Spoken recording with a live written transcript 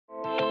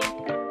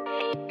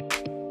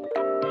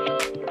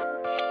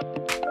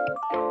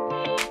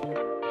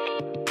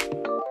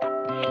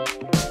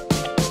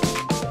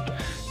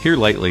Here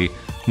lately,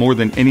 more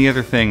than any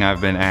other thing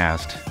I've been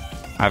asked,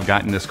 I've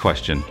gotten this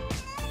question: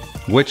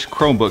 which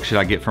Chromebook should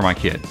I get for my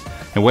kid?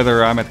 And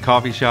whether I'm at the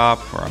coffee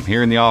shop or I'm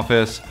here in the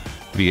office,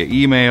 via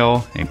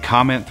email and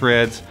comment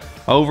threads,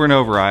 over and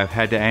over I've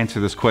had to answer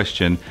this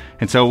question.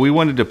 And so we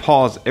wanted to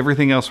pause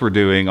everything else we're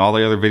doing, all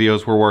the other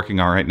videos we're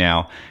working on right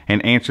now,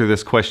 and answer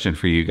this question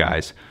for you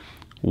guys.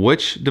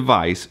 Which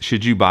device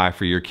should you buy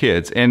for your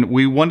kids? And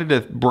we wanted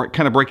to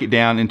kind of break it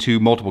down into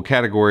multiple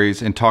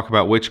categories and talk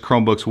about which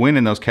Chromebooks win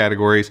in those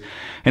categories.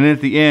 And then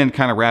at the end,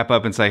 kind of wrap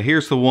up and say,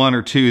 here's the one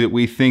or two that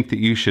we think that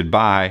you should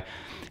buy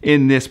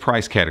in this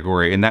price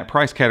category. And that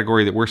price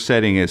category that we're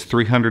setting is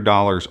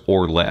 $300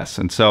 or less.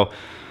 And so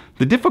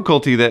the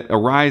difficulty that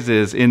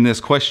arises in this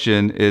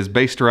question is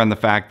based around the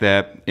fact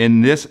that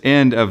in this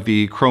end of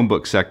the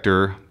Chromebook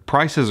sector,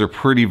 prices are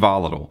pretty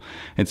volatile.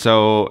 And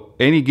so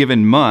any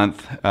given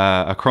month,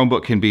 a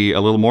Chromebook can be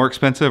a little more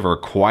expensive or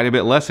quite a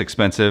bit less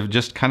expensive,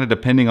 just kind of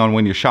depending on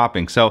when you're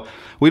shopping. So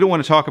we don't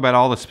want to talk about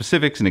all the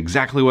specifics and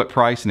exactly what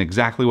price and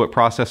exactly what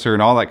processor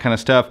and all that kind of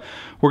stuff.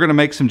 We're going to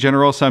make some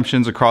general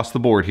assumptions across the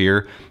board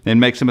here and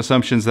make some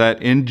assumptions that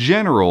in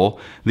general,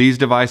 these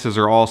devices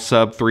are all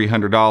sub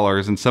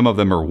 $300 and some of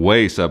them are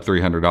way sub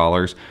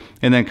 $300,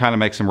 and then kind of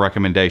make some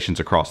recommendations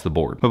across the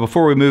board. But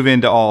before we move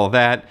into all of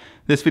that,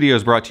 this video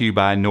is brought to you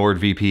by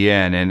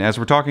NordVPN, and as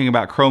we're talking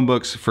about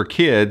Chromebooks for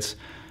kids,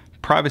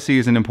 privacy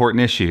is an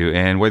important issue,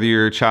 and whether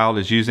your child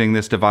is using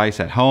this device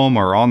at home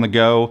or on the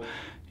go,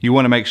 you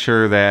want to make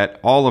sure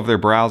that all of their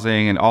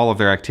browsing and all of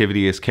their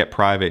activity is kept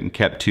private and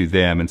kept to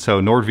them. And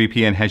so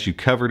NordVPN has you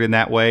covered in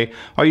that way.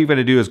 All you've got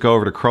to do is go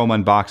over to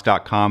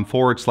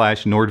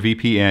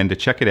chromeunbox.com/NordVPN to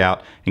check it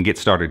out and get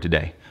started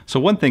today.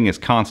 So one thing is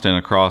constant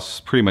across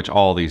pretty much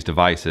all these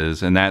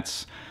devices, and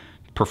that's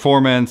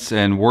performance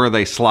and where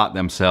they slot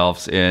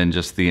themselves in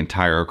just the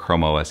entire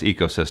Chrome OS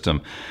ecosystem.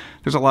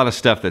 There's a lot of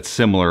stuff that's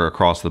similar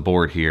across the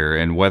board here,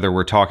 and whether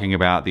we're talking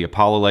about the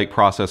Apollo Lake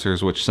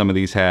processors, which some of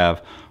these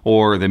have,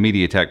 or the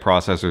MediaTek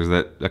processors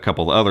that a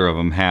couple of other of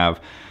them have,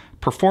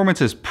 performance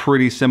is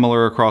pretty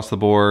similar across the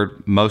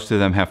board. Most of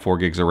them have 4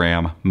 gigs of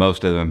RAM.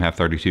 Most of them have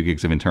 32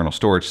 gigs of internal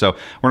storage. So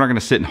we're not going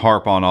to sit and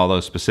harp on all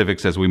those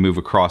specifics as we move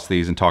across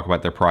these and talk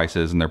about their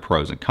prices and their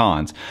pros and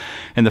cons.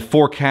 And the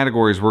 4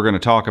 categories we're going to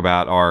talk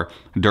about are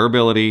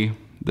durability,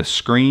 the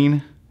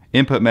screen,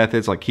 input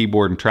methods like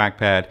keyboard and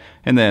trackpad,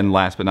 and then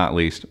last but not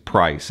least,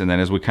 price. And then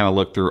as we kind of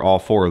look through all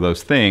 4 of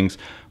those things,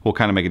 we'll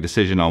kind of make a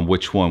decision on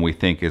which one we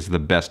think is the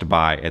best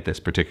buy at this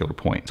particular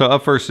point. So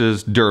up first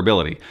is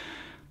durability.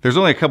 There's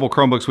only a couple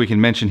Chromebooks we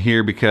can mention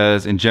here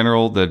because in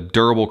general, the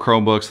durable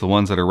Chromebooks, the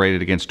ones that are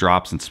rated against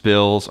drops and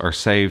spills, are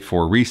saved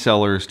for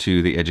resellers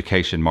to the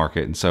education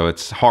market. And so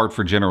it's hard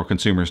for general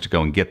consumers to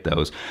go and get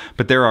those.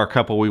 But there are a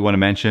couple we want to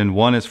mention.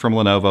 One is from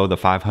Lenovo, the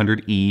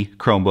 500E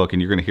Chromebook,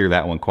 and you're going to hear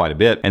that one quite a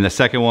bit. And the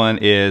second one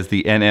is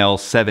the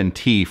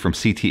NL7T from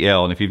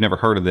CTL. And if you've never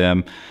heard of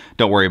them,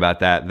 don't worry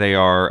about that. They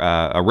are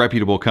a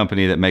reputable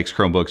company that makes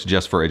Chromebooks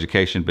just for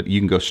education, but you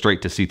can go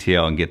straight to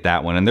CTL and get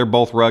that one. And they're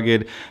both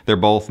rugged. They're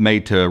both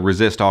made to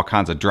resist all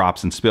kinds of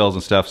drops and spills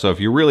and stuff. So if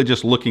you're really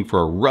just looking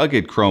for a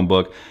rugged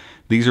Chromebook,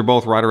 these are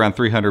both right around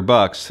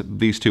 $300.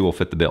 These two will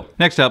fit the bill.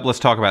 Next up, let's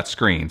talk about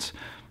screens.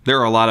 There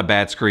are a lot of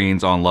bad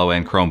screens on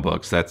low-end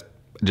Chromebooks. That's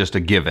just a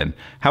given.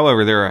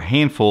 However, there are a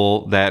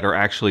handful that are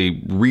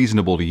actually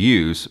reasonable to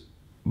use.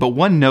 But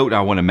one note I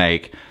want to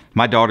make: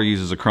 my daughter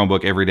uses a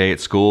Chromebook every day at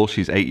school.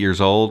 She's 8 years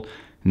old.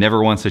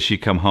 Never once has she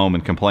come home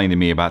and complained to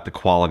me about the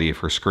quality of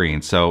her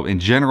screen. So in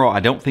general, I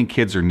don't think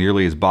kids are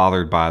nearly as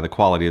bothered by the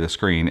quality of the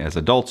screen as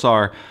adults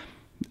are.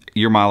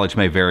 Your mileage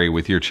may vary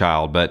with your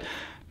child, but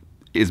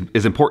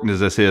as important as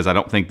this is, I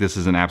don't think this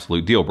is an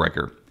absolute deal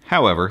breaker.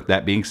 However,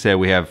 that being said,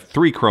 we have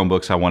 3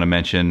 Chromebooks I want to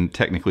mention,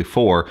 technically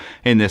 4,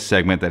 in this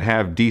segment that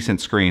have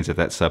decent screens at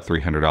that sub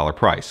 $300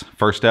 price.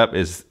 First up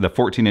is the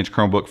 14-inch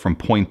Chromebook from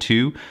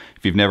Point2.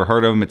 If you've never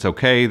heard of them, it's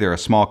okay. They're a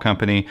small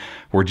company.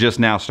 We're just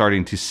now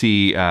starting to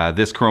see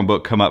this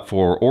Chromebook come up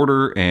for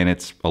order, and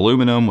it's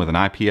aluminum with an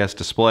IPS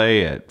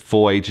display at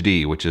full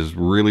HD, which is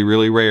really,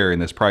 really rare in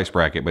this price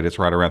bracket, but it's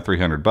right around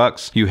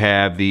 $300. You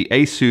have the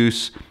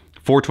Asus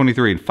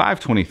 423 and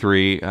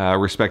 523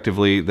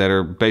 respectively, that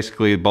are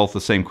basically both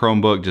the same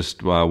Chromebook,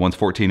 just one's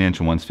 14-inch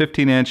and one's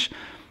 15-inch.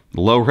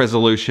 Low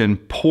resolution,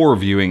 poor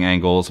viewing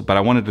angles, but I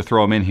wanted to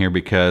throw them in here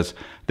because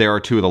there are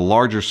 2 of the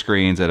larger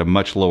screens at a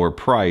much lower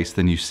price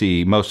than you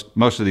see. Most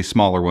of these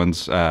smaller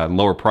ones,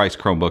 lower price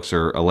Chromebooks,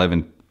 are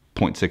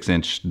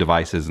 11.6-inch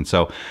devices, and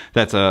so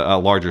that's a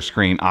larger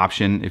screen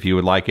option if you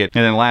would like it.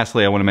 And then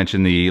lastly, I want to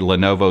mention the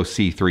Lenovo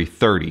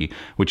C330,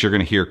 which you're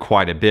going to hear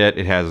quite a bit.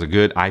 It has a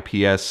good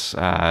IPS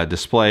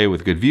display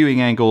with good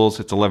viewing angles.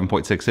 It's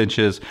 11.6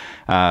 inches.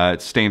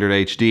 It's standard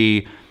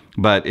HD.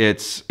 but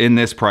it's in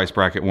this price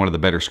bracket one of the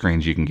better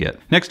screens you can get.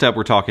 Next up,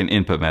 we're talking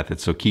input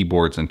methods, so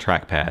keyboards and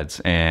trackpads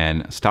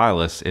and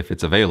stylus if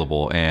it's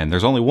available. And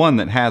there's only one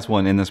that has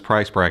one in this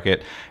price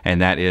bracket,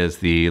 and that is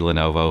the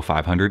Lenovo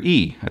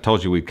 500E. I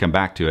told you we'd come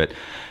back to it.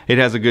 It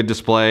has a good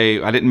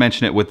display. I didn't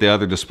mention it with the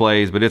other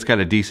displays, but it's got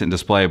a decent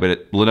display,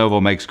 but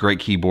Lenovo makes great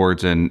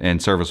keyboards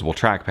and serviceable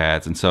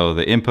trackpads. And so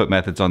the input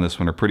methods on this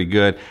one are pretty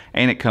good.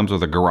 And it comes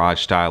with a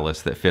garage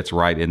stylus that fits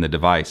right in the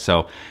device.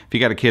 So if you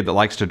got a kid that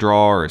likes to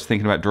draw or is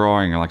thinking about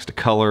drawing or likes to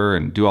color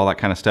and do all that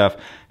kind of stuff,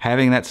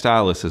 having that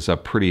stylus is a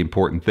pretty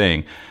important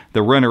thing.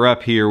 The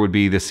runner-up here would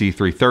be the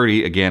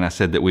C330. Again, I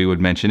said that we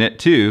would mention it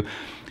too.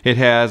 It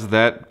has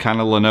that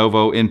kind of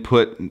Lenovo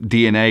input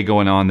DNA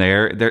going on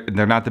there.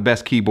 They're not the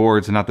best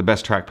keyboards and not the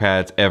best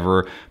trackpads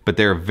ever, but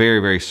they're very,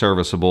 very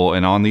serviceable.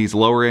 And on these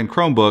lower end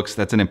Chromebooks,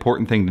 that's an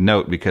important thing to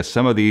note because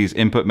some of these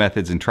input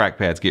methods and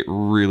trackpads get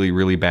really,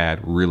 really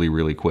bad really,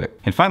 really quick.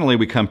 And finally,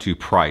 we come to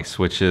price,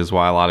 which is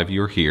why a lot of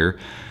you are here.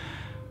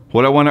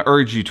 What I want to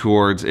urge you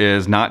towards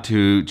is not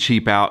to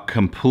cheap out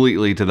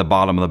completely to the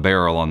bottom of the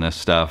barrel on this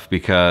stuff,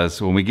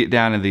 because when we get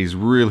down to these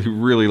really,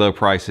 really low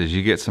prices,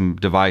 you get some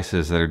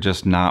devices that are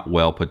just not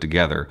well put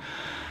together.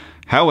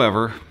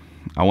 However,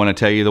 I want to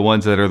tell you the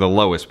ones that are the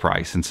lowest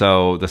price. And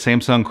so the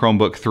Samsung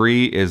Chromebook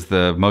 3 is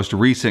the most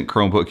recent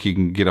Chromebook you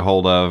can get a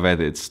hold of, and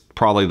it's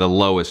probably the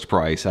lowest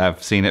price.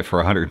 I've seen it for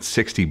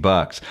 160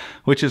 bucks,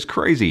 which is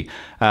crazy.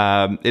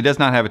 It does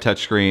not have a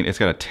touchscreen. It's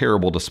got a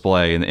terrible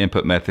display, and the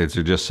input methods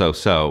are just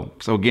so-so.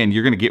 So again,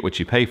 you're going to get what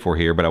you pay for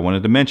here, but I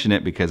wanted to mention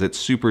it because it's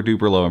super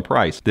duper low in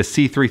price. The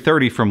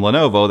C330 from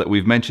Lenovo that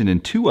we've mentioned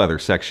in 2 other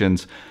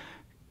sections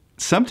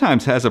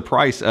sometimes has a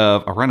price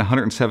of around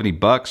 170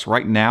 bucks.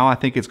 Right now, I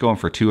think it's going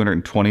for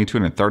 $220,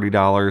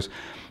 $230.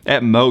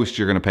 At most,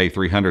 you're going to pay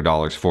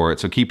 $300 for it.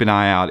 So keep an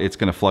eye out. It's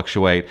going to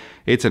fluctuate.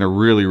 It's in a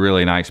really,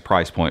 really nice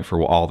price point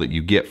for all that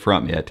you get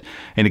from it.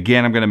 And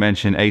again, I'm going to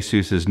mention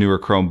ASUS's newer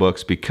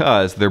Chromebooks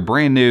because they're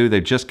brand new.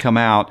 They've just come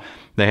out.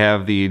 They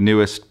have the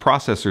newest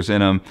processors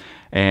in them,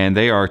 and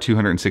they are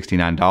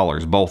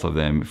 $269, both of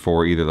them,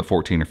 for either the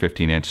 14 or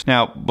 15 inch.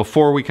 Now,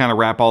 before we kind of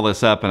wrap all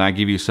this up and I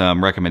give you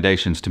some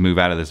recommendations to move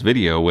out of this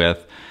video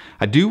with,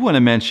 I do want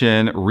to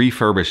mention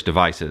refurbished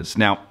devices.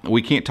 Now,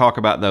 we can't talk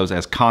about those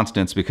as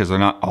constants because they're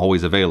not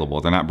always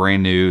available. They're not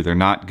brand new. They're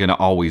not going to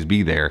always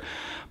be there.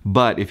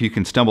 But if you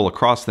can stumble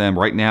across them,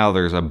 right now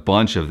there's a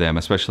bunch of them,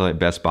 especially at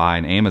Best Buy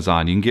and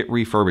Amazon. You can get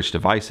refurbished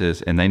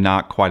devices and they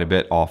knock quite a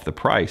bit off the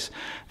price.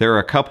 There are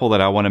a couple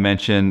that I want to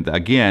mention,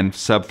 again,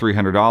 sub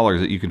 $300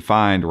 that you can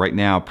find right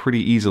now pretty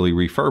easily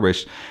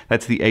refurbished.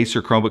 That's the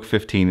Acer Chromebook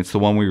 15. It's the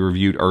one we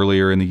reviewed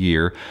earlier in the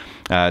year.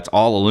 It's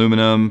all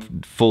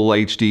aluminum, full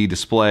HD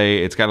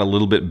display. It's got a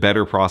little bit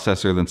better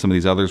processor than some of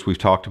these others we've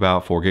talked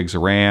about. 4 gigs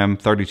of RAM,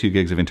 32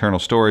 gigs of internal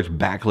storage,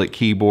 backlit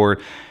keyboard,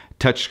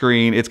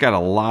 touchscreen. It's got a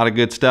lot of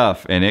good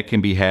stuff, and it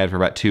can be had for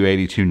about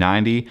 $280,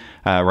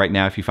 $290 right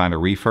now if you find a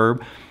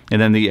refurb.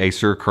 And then the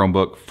Acer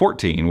Chromebook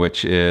 14,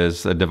 which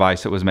is a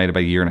device that was made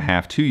about 1.5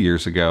 years, 2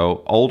 years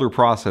ago. Older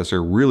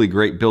processor, really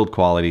great build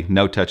quality,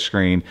 no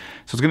touchscreen.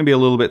 So it's going to be a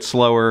little bit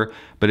slower,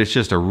 but it's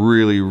just a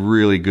really,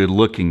 really good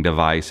looking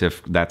device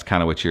if that's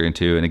kind of what you're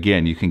into. And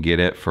again, you can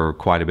get it for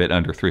quite a bit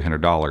under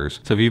 $300.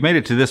 So if you've made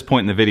it to this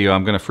point in the video,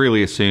 I'm going to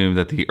freely assume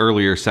that the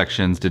earlier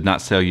sections did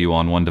not sell you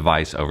on one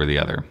device over the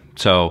other.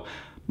 So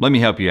let me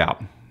help you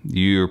out.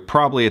 You're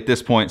probably at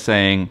this point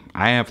saying,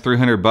 I have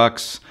 300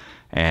 bucks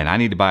and I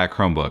need to buy a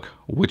Chromebook.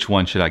 Which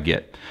one should I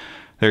get?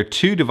 There are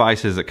 2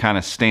 devices that kind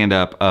of stand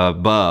up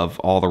above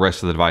all the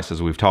rest of the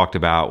devices we've talked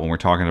about when we're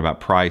talking about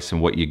price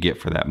and what you get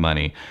for that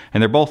money.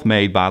 And they're both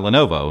made by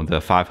Lenovo,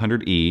 the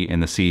 500E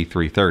and the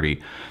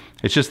C330.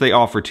 It's just they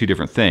offer 2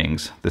 different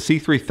things. The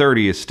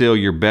C330 is still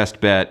your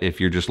best bet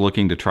if you're just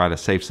looking to try to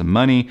save some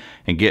money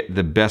and get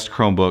the best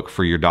Chromebook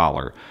for your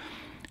dollar.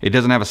 It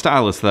doesn't have a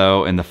stylus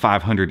though, and the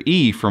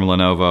 500E from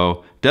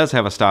Lenovo does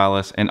have a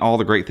stylus and all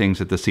the great things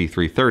that the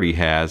C330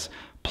 has,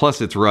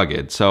 plus it's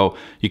rugged. So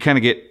you kind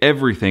of get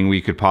everything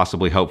we could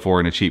possibly hope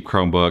for in a cheap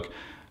Chromebook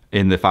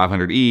in the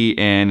 500E,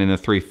 and in the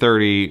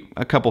 330,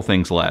 a couple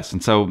things less.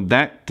 And so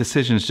that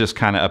decision is just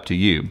kind of up to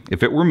you.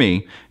 If it were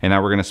me and I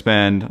were going to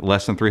spend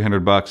less than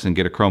 300 bucks and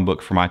get a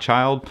Chromebook for my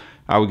child,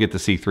 I would get the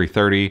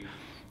C330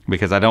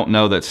 because I don't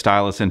know that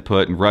stylus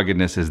input and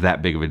ruggedness is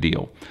that big of a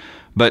deal.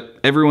 But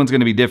everyone's going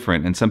to be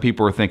different, and some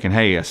people are thinking,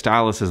 hey, a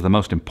stylus is the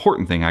most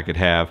important thing I could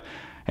have,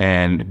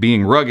 and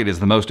being rugged is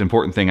the most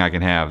important thing I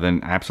can have,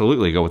 then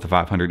absolutely go with the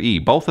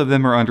 500E. Both of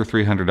them are under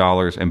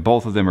 $300, and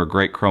both of them are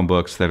great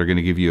Chromebooks that are going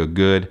to give you a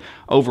good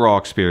overall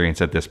experience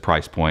at this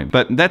price point.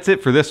 But that's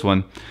it for this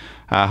one.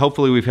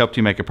 Hopefully we've helped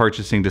you make a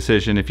purchasing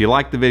decision. If you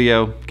liked the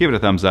video, give it a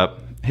thumbs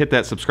up, hit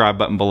that subscribe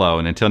button below,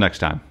 and until next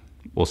time,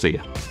 we'll see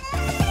you.